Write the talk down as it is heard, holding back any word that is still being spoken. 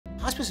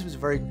Hospice is a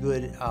very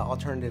good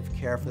alternative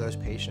care for those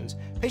patients.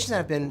 Patients that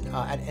have been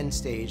at end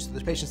stage, so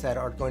those patients that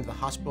are going to the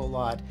hospital a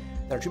lot,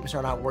 that their treatments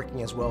are not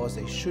working as well as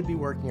they should be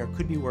working or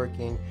could be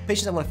working,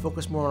 patients that want to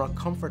focus more on a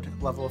comfort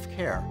level of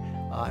care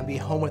and be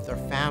home with their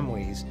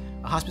families.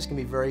 Hospice can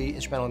be very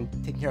instrumental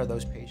in taking care of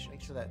those patients, make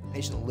sure that the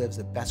patient lives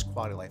the best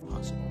quality of life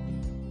possible.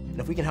 And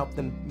if we can help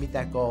them meet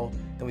that goal,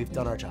 then we've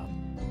done our job.